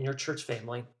look in your church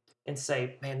family and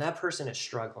say, man, that person is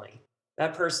struggling.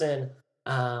 That person,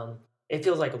 it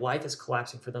feels like life is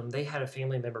collapsing for them. They had a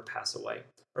family member pass away.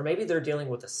 Or maybe they're dealing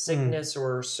with a sickness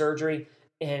or surgery,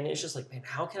 and it's just like, man,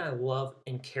 how can I love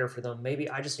and care for them? Maybe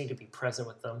I just need to be present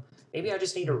with them. Maybe I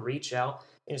just need to reach out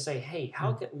and say, hey,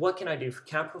 what can I do?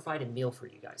 Can I provide a meal for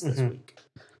you guys this week?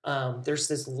 There's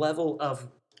this level of,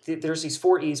 there's these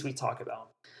 4 E's we talk about,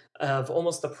 of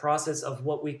almost the process of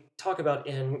what we talk about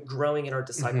in growing in our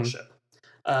discipleship.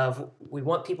 Of we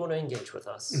want people to engage with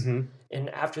us, and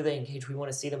after they engage, we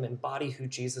want to see them embody who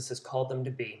Jesus has called them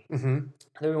to be. And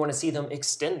then we want to see them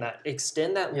extend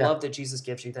that love that Jesus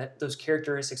gives you, that those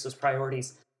characteristics, those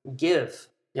priorities, give.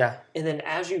 And then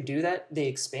as you do that, the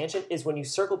expansion is when you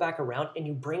circle back around and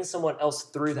you bring someone else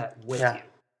through that with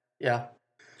you.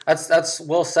 That's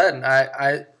well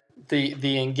said.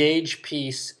 The engage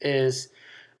piece is,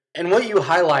 and what you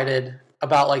highlighted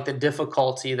about like the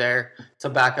difficulty there, to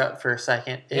back up for a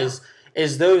second, is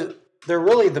those, they're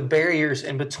really the barriers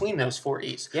in between those 4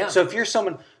 E's. So if you're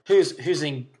someone who's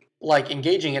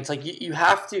engaging, it's like you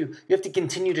have to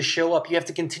continue to show up. You have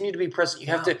to continue to be present.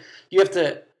 You have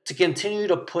to continue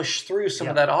to push through some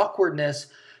of that awkwardness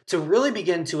to really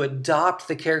begin to adopt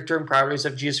the character and priorities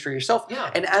of Jesus for yourself.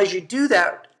 And as you do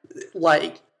that,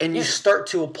 and you start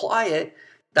to apply it,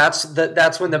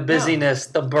 that's when the busyness,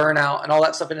 the burnout, and all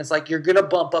that stuff, and it's like you're gonna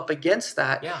bump up against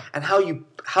that. And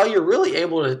how you're really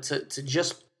able to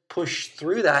just push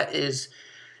through that is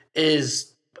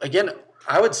again,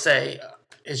 I would say,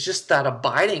 is just that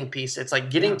abiding piece. It's like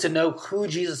getting to know who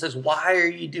Jesus is. Why are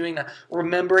you doing that?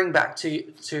 Remembering back to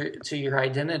your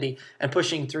identity and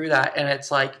pushing through that. And it's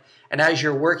like, and as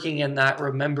you're working in that,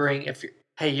 remembering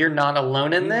you're not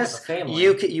alone in this.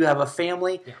 You have a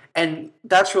family, and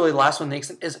that's really the last one.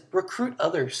 Is recruit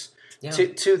others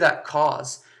to that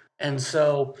cause. And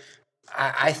so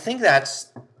I think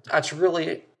that's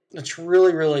really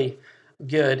really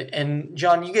good. And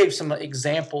John, you gave some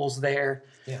examples there.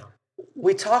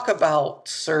 we talk about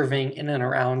serving in and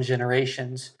around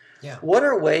generations. Yeah. What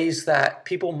are ways that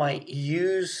people might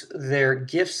use their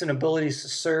gifts and abilities to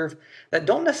serve that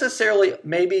don't necessarily,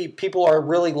 maybe people are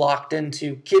really locked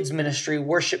into kids ministry,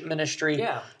 worship ministry,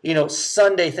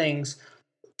 Sunday things.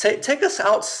 Take us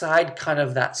outside kind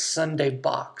of that Sunday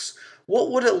box. What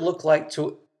would it look like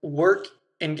to work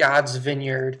in God's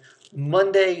vineyard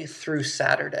Monday through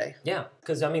Saturday? Yeah,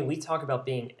 because we talk about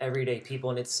being everyday people,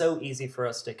 and it's so easy for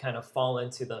us to kind of fall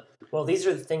into these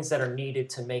are the things that are needed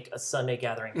to make a Sunday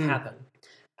gathering happen.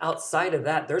 Outside of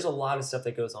that, there's a lot of stuff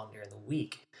that goes on during the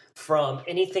week. From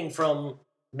anything from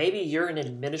maybe you're an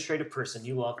administrative person,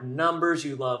 you love numbers,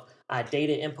 you love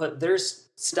data input. There's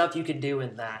stuff you can do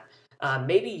in that.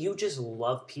 Maybe you just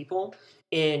love people,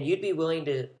 and you'd be willing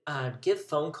to give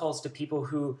phone calls to people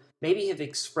who maybe have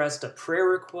expressed a prayer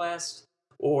request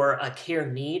or a care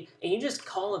need, and you just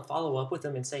call and follow up with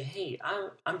them and say, hey,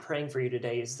 I'm praying for you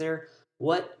today.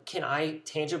 What can I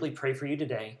tangibly pray for you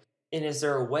today? And is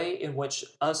there a way in which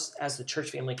us as the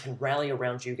church family can rally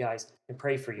around you guys and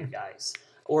pray for you guys?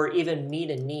 Or even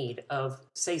meet a need of,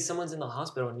 say, someone's in the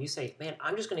hospital and you say, man,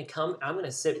 I'm just going to come, I'm going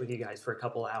to sit with you guys for a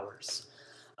couple hours.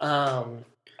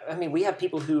 We have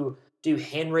people who do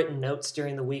handwritten notes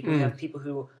during the week. We have people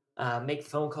who make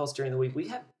phone calls during the week. We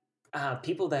have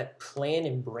people that plan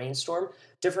and brainstorm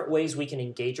different ways we can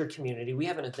engage our community. We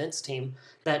have an events team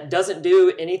that doesn't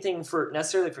do anything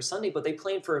necessarily for Sunday, but they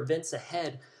plan for events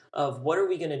ahead of what are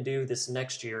we going to do this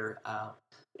next year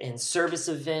in service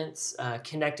events,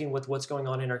 connecting with what's going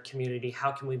on in our community.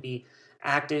 How can we be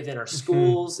active in our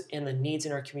schools, in the needs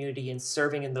in our community, and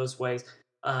serving in those ways?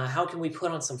 How can we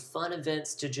put on some fun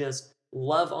events to just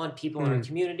love on people in our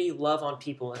community, love on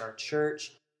people in our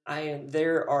church?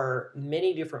 There are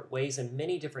many different ways and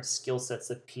many different skill sets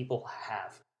that people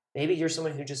have. Maybe you're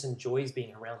someone who just enjoys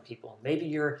being around people. Maybe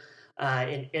you're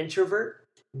an introvert,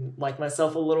 like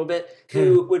myself a little bit,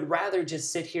 who would rather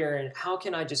just sit here and how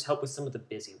can I just help with some of the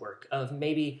busy work of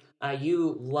maybe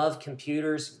you love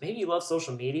computers, maybe you love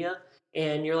social media,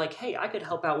 and you're like, hey, I could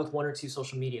help out with 1 or 2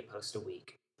 social media posts a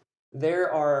week.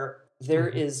 There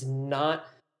is not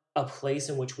a place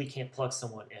in which we can't plug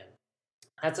someone in.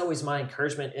 That's always my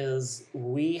encouragement is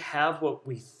we have what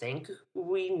we think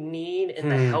we need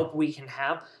and the help we can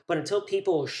have. But until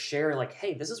people share like,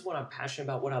 hey, this is what I'm passionate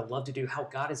about, what I love to do, how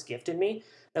God has gifted me,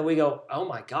 that we go, oh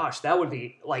my gosh, that would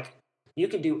be like, you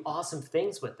can do awesome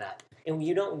things with that. And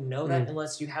you don't know that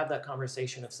unless you have that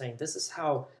conversation of saying, this is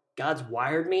how God's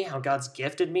wired me, how God's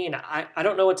gifted me. And I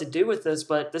don't know what to do with this,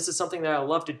 but this is something that I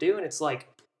love to do. And it's like,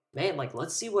 man, like,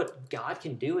 let's see what God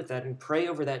can do with that and pray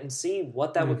over that and see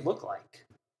what that would look like.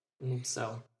 And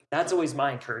so that's always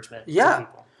my encouragement to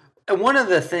people. And one of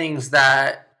the things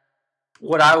that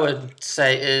what I would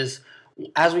say is,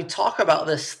 as we talk about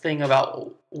this thing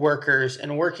about workers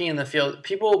and working in the field,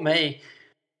 people may,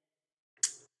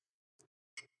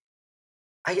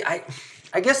 I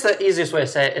guess the easiest way to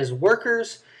say it is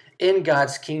workers in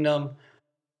God's kingdom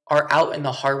are out in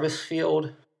the harvest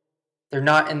field. They're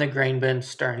not in the grain bin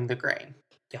stirring the grain.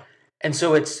 Yeah. And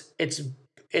so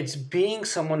it's being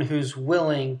someone who's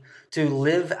willing to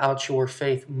live out your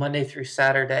faith Monday through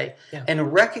Saturday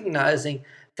and recognizing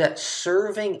that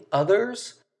serving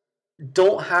others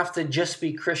don't have to just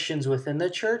be Christians within the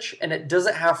church, and it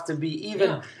doesn't have to be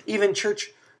even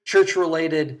church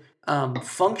related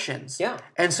functions. Yeah.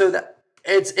 And so that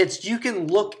it's you can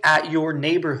look at your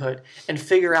neighborhood and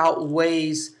figure out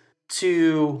ways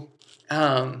to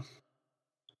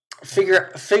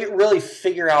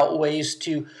figure out ways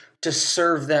to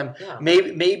serve them. Yeah.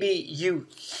 Maybe you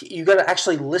got to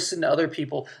actually listen to other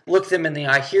people, look them in the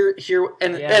eye, hear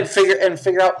and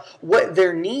figure out what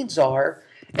their needs are.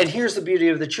 And here's the beauty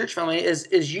of the church family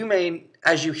is you may,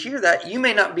 as you hear that, you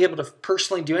may not be able to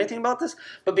personally do anything about this,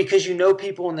 but because you know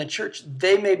people in the church,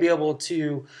 they may be able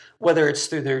to, whether it's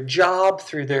through their job,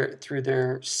 through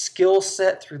their skill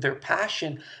set, through their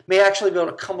passion, may actually be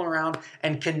able to come around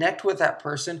and connect with that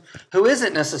person who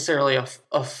isn't necessarily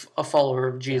a follower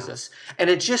of Jesus. Yeah. And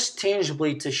it's just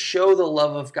tangibly to show the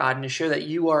love of God and to show that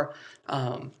you are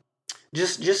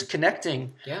just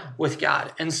connecting with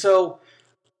God. And so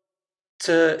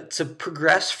to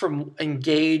progress from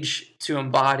engage to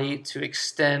embody to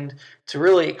extend to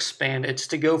really expand, it's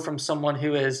to go from someone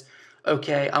who is,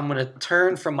 okay, I'm going to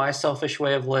turn from my selfish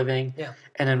way of living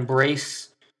and embrace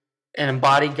and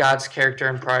embody God's character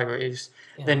and priorities.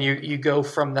 Yeah. Then you go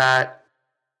from that,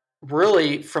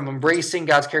 really from embracing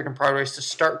God's character and priorities to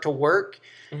start to work.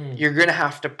 You're going to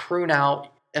have to prune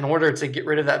out in order to get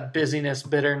rid of that busyness,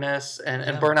 bitterness,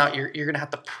 and burnout, you're going to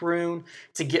have to prune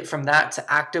to get from that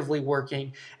to actively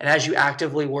working. And as you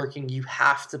actively working, you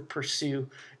have to pursue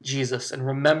Jesus and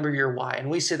remember your why. And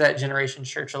we say that at Generation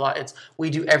Church a lot. It's we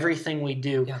do everything we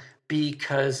do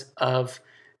because of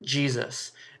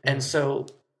Jesus. And so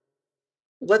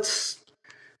let's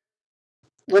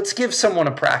give someone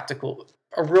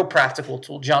a real practical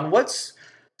tool. John, what's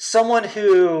someone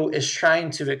who is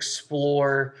trying to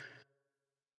explore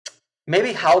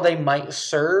maybe how they might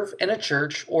serve in a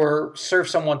church or serve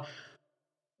someone?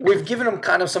 We've given them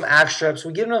kind of some abstracts.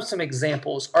 We've given them some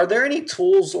examples. Are there any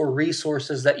tools or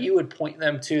resources that you would point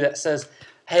them to that says,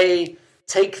 hey,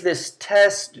 take this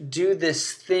test, do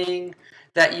this thing,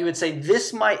 that you would say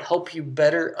this might help you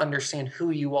better understand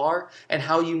who you are and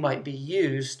how you might be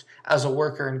used as a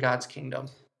worker in God's kingdom?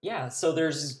 Yeah, so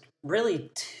there's really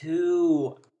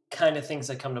two kind of things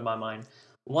that come to my mind.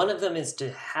 One of them is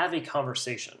to have a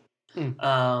conversation.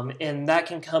 And that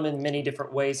can come in many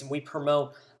different ways, and we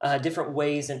promote different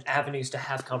ways and avenues to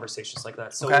have conversations like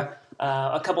that. So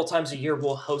a couple times a year,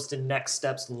 we'll host a Next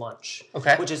Steps lunch,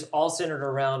 which is all centered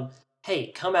around, hey,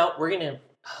 come out, we're going to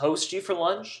host you for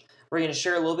lunch. We're going to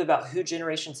share a little bit about who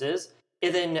Generations is,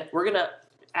 and then we're going to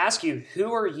ask you,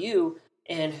 who are you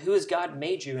and who has God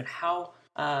made you, and how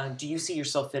do you see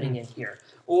yourself fitting in here?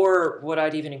 Or what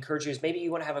I'd even encourage you is maybe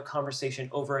you want to have a conversation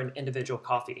over an individual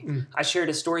coffee. I shared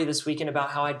a story this weekend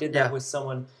about how I did that with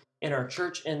someone in our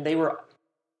church,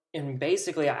 and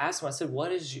basically I asked them, I said,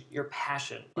 what is your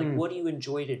passion? Like, what do you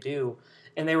enjoy to do?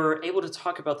 And they were able to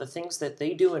talk about the things that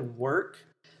they do in work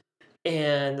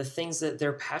and the things that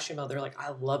they're passionate about. They're like,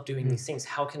 I love doing these things.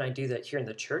 How can I do that here in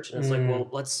the church? And it's like, well,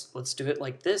 let's do it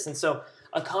like this. And so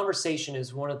a conversation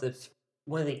is one of the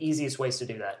easiest ways to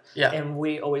do that. And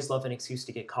we always love an excuse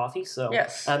to get coffee. So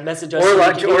message us. Or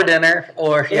lunch or dinner.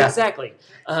 Exactly.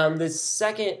 The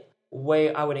second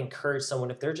way I would encourage someone,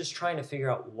 if they're just trying to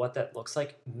figure out what that looks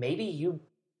like, maybe you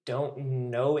don't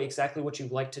know exactly what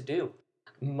you'd like to do.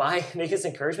 My biggest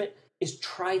encouragement is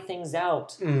try things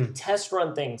out. Test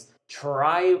run things.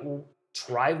 Try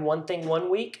one thing 1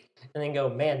 week and then go,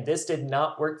 man, this did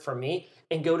not work for me,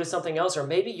 and go to something else. Or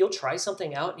maybe you'll try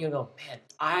something out and you'll go, man,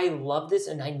 I love this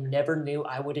and I never knew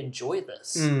I would enjoy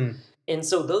this. And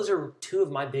so those are two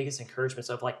of my biggest encouragements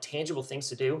of like tangible things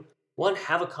to do. One,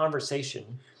 have a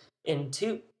conversation. And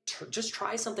two, just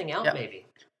try something out maybe.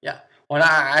 Well,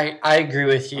 I agree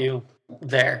with you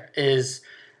there.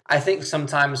 I think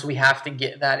sometimes we have to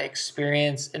get that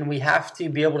experience and we have to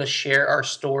be able to share our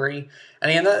story.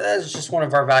 And again, that's just one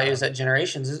of our values at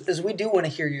Generations is we do want to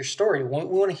hear your story. We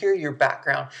want to hear your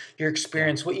background, your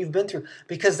experience, what you've been through,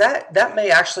 because that may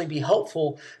actually be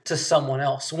helpful to someone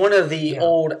else. One of the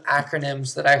old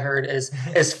acronyms that I heard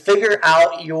is figure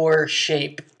out your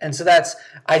shape. And so that's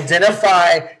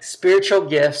identify spiritual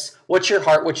gifts, what's your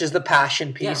heart, which is the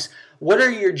passion piece. What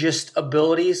are your just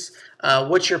abilities?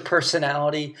 What's your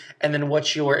personality? And then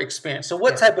what's your experience? So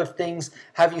what type of things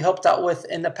have you helped out with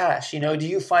in the past? Do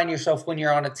you find yourself when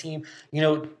you're on a team,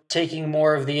 taking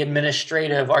more of the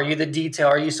administrative? Are you the detail?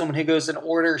 Are you someone who goes and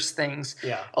orders things?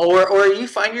 Or you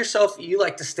find yourself, you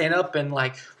like to stand up and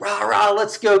like, rah, rah,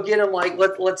 let's go get them. Like,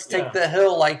 let's take the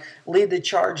hill, like lead the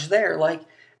charge there. Like,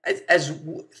 as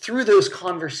through those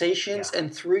conversations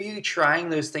and through you trying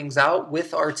those things out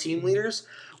with our team leaders,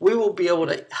 we will be able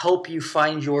to help you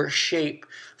find your shape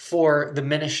for the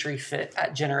ministry fit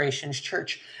at Generations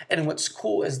Church. And what's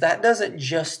cool is that doesn't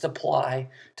just apply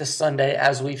to Sunday,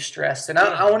 as we've stressed. And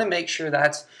I want to make sure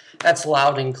that's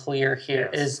loud and clear here.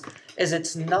 Is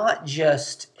it's not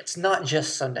just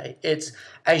Sunday. It's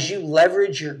as you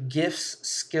leverage your gifts,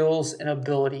 skills, and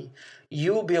ability,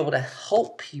 you will be able to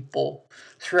help people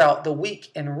throughout the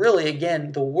week. And really,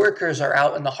 again, the workers are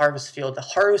out in the harvest field. The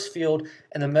harvest field,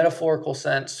 in the metaphorical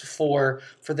sense, for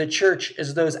the church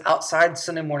is those outside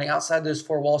Sunday morning, outside those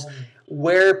four walls,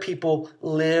 where people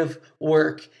live,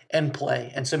 work, and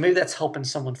play. And so maybe that's helping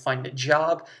someone find a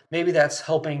job. Maybe that's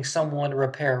helping someone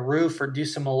repair a roof or do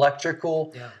some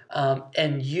electrical.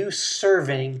 And you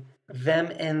serving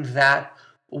them in that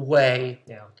way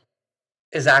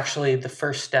is actually the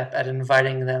first step at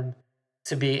inviting them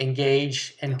to be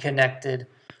engaged and connected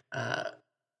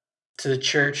to the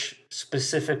church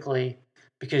specifically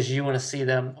because you want to see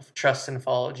them trust and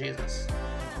follow Jesus.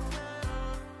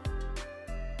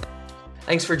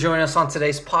 Thanks for joining us on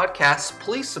today's podcast.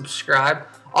 Please subscribe.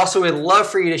 Also, we'd love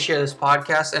for you to share this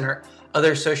podcast and our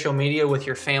other social media with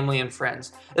your family and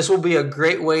friends. This will be a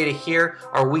great way to hear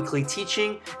our weekly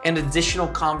teaching and additional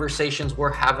conversations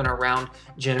we're having around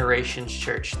Generations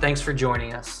Church. Thanks for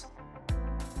joining us.